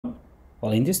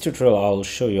Well, in this tutorial, I'll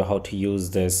show you how to use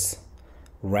this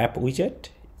wrap widget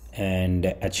and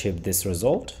achieve this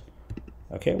result.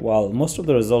 Okay, well, most of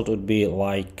the result would be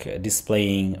like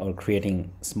displaying or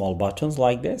creating small buttons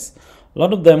like this. A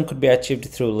lot of them could be achieved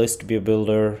through list view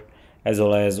builder as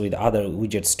well as with other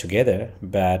widgets together,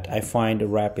 but I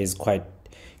find wrap is quite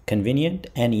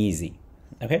convenient and easy.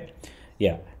 Okay,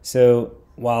 yeah, so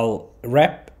while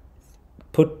wrap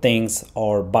put things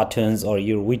or buttons or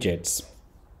your widgets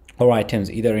or items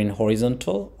either in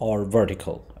horizontal or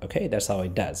vertical. Okay, that's how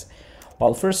it does.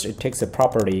 Well, first it takes a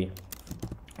property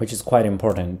which is quite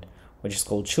important, which is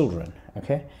called children.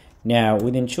 Okay, now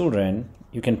within children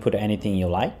you can put anything you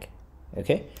like.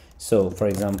 Okay, so for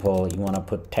example, you want to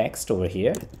put text over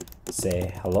here,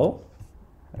 say hello.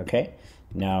 Okay,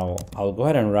 now I'll go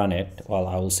ahead and run it. Well,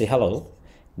 I will say hello.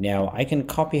 Now I can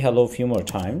copy hello a few more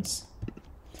times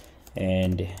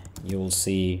and you will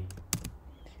see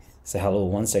say hello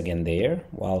once again there.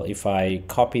 Well, if I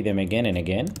copy them again and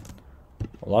again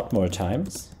a lot more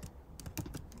times,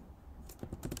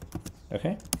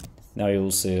 okay, now you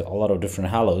will see a lot of different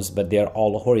hellos, but they are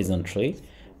all horizontally,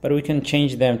 but we can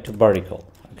change them to vertical.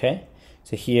 Okay,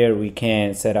 so here we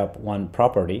can set up one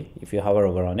property. If you hover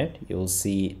over on it, you will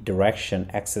see direction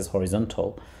axis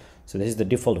horizontal. So this is the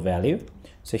default value.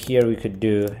 So here we could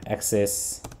do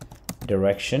axis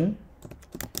direction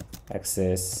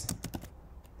axis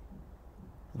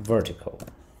vertical.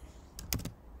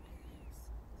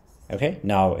 Okay,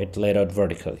 now it laid out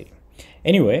vertically.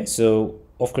 Anyway, so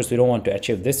of course we don't want to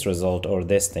achieve this result or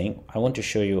this thing. I want to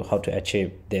show you how to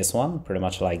achieve this one pretty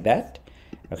much like that.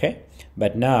 Okay,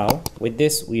 but now with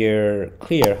this we're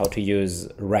clear how to use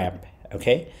wrap.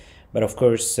 Okay, but of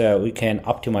course we can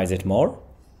optimize it more.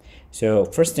 So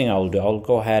first thing I'll do, I'll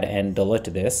go ahead and delete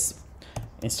this.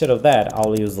 Instead of that,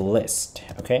 I'll use the list.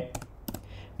 Okay,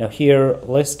 now here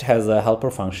list has a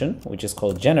helper function which is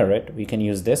called generate. We can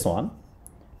use this one.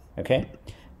 Okay,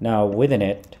 now within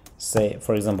it, say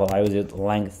for example I will use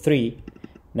length 3.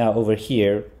 Now over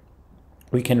here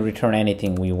we can return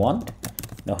anything we want.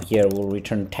 Now here we'll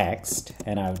return text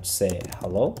and I would say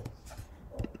hello.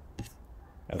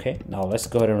 Okay, now let's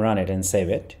go ahead and run it and save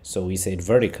it. So we say it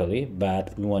vertically,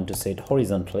 but we want to say it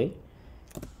horizontally.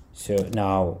 So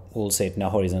now we'll say it now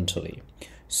horizontally.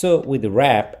 So with the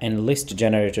wrap and list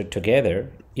generator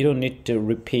together, you don't need to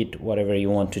repeat whatever you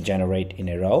want to generate in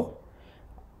a row.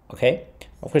 Okay,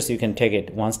 of course you can take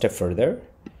it one step further.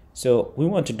 So we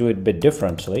want to do it a bit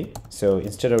differently. So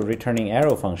instead of returning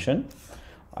arrow function,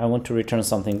 I want to return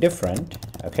something different.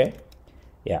 Okay,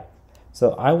 yeah,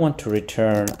 so I want to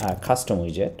return a custom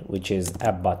widget which is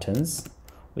app buttons,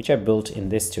 which I built in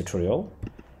this tutorial.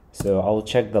 So I'll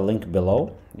check the link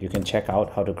below. You can check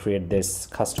out how to create this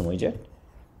custom widget.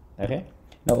 Okay,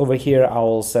 now over here I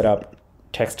will set up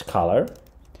text color.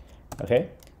 Okay,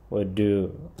 we'll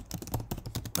do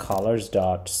colors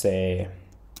dot say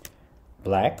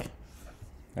black.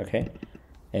 Okay,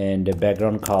 and the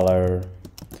background color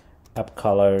app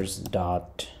colors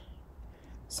dot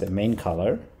say main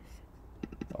color,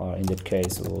 or in that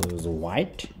case we'll use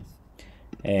white,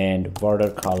 and border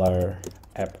color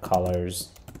app colors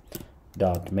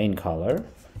dot main color,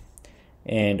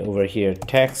 and over here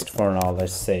text for now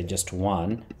let's say just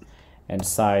 1, and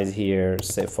size here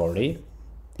say 40.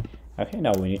 Okay,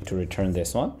 now we need to return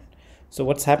this one. So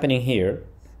what's happening here,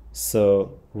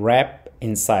 so wrap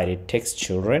inside it takes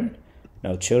children.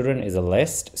 Now children is a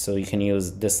list, so you can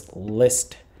use this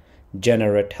list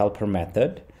generate helper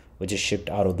method which is shipped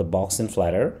out of the box in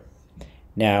Flutter.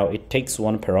 Now it takes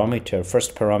one parameter.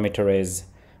 First parameter is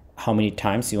how many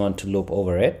times you want to loop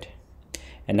over it,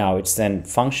 and now it's then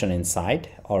function inside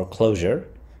or closure.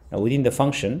 Now within the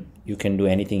function you can do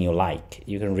anything you like,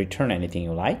 you can return anything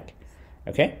you like.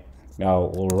 Okay,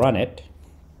 now we'll run it.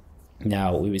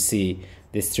 Now we will see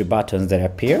these 3 buttons that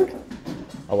appeared.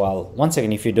 Well, once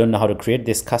again, if you don't know how to create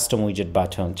this custom widget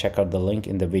button, check out the link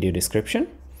in the video description.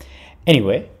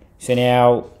 Anyway, so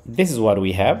now this is what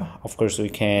we have. Of course we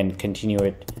can continue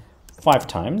it 5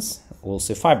 times. We'll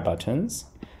see 5 buttons.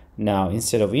 Now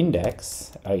instead of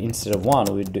index, instead of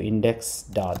 1, we do index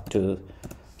dot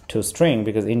to string,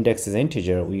 because index is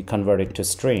integer, we convert it to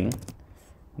string.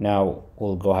 Now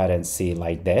we'll go ahead and see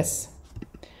like this.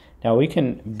 Now we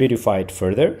can beautify it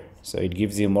further, so it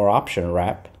gives you more option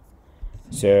wrap.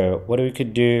 So what we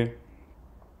could do,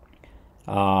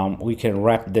 we can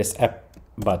wrap this app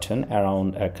button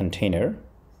around a container.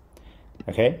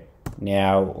 Okay,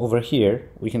 now over here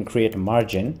we can create a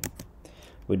margin.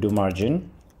 We do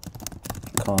margin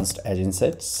const as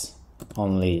insets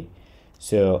only.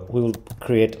 So we will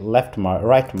create right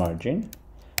margin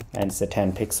and say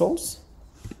 10 pixels.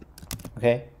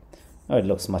 Okay, Oh, it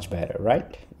looks much better,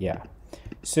 right? Yeah.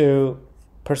 So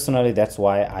personally, that's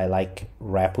why I like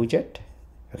wrap widget.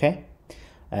 Okay,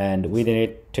 and within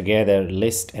it together,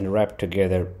 list and wrap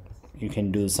together, you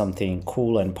can do something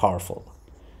cool and powerful.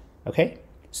 Okay,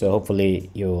 so hopefully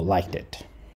you liked it.